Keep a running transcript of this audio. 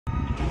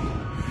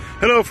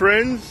Hello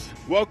friends,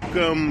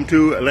 welcome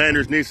to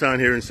Landers Nissan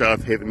here in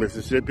South Haven,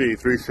 Mississippi,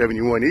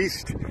 371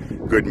 East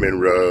Goodman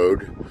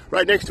Road,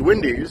 right next to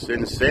Wendy's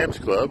and Sam's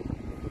Club.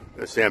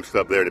 The Sam's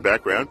Club there in the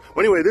background.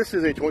 Well, anyway, this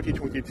is a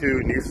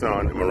 2022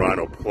 Nissan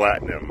Murano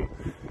Platinum.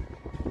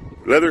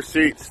 Leather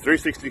seats,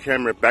 360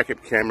 camera,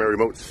 backup camera,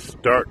 remote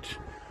start,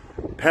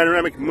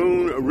 panoramic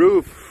moon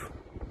roof,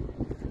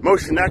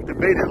 motion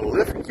activated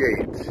lift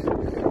gate.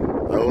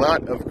 A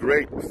lot of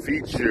great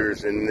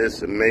features in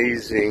this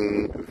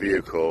amazing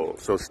vehicle.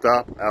 So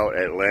stop out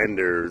at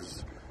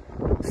Landers,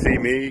 see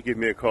me, give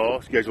me a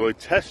call, schedule a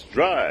test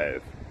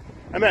drive.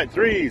 I'm at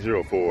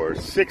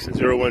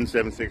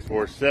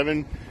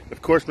 304-601-7647.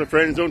 Of course, my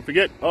friends, don't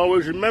forget,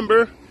 always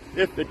remember,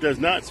 if it does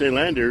not say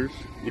Landers,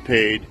 you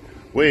paid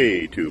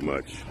way too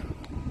much.